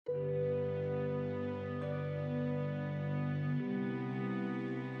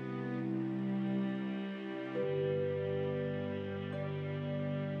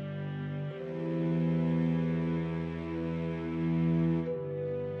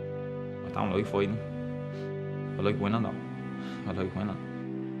I don't like fighting. I like winning though. I like winning.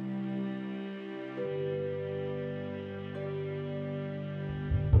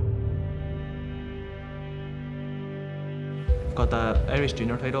 Got the Irish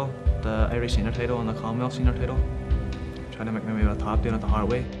junior title, the Irish senior title and the Commonwealth senior title. Trying to make my way to the top, doing it the hard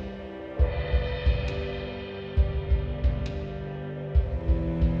way.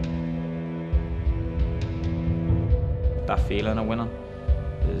 That feeling of winning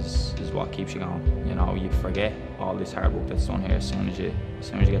is what keeps you going. You know, you forget all this hard work that's done here as soon as you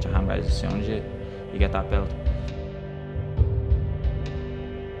get your hand raised, as soon as you get that belt.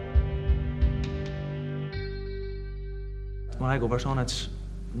 When I go for something, it's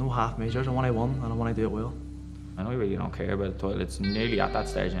no half measures. I want to win and I want to do it well. I know you really don't care about the title. It's nearly at that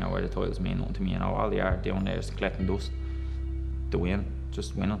stage, you know, where the titles mean nothing to me. You know, all they are doing there is collecting dust. To win,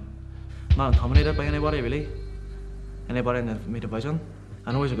 just winning. Not intimidated by anybody really. Anybody in my division.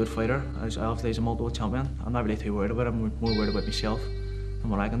 I know he's a good fighter. Obviously he's a multiple champion. I'm not really too worried about him. I'm more worried about myself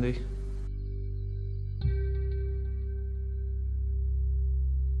and what I can do.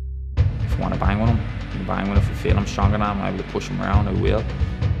 If I want to bang with him, I can bang with him. If I feel I'm stronger than him, I'm able to push him around, I will.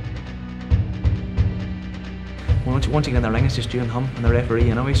 Once you get in the ring, it's just you and him and the referee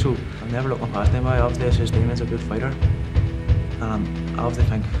anyway, so I'm never looking past anybody. Obviously it's just Damian's a good fighter. And I obviously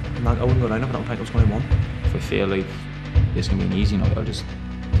think, I wouldn't go down if I don't think I was going to win. If I feel like this can be an easy night, I'll just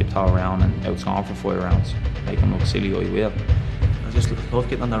tiptoe around and outscore him for 5 rounds. Make him look silly, I will. I just love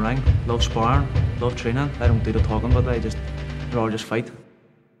getting in the ring, love sparring, love training. I don't do the talking, but I just rather just fight.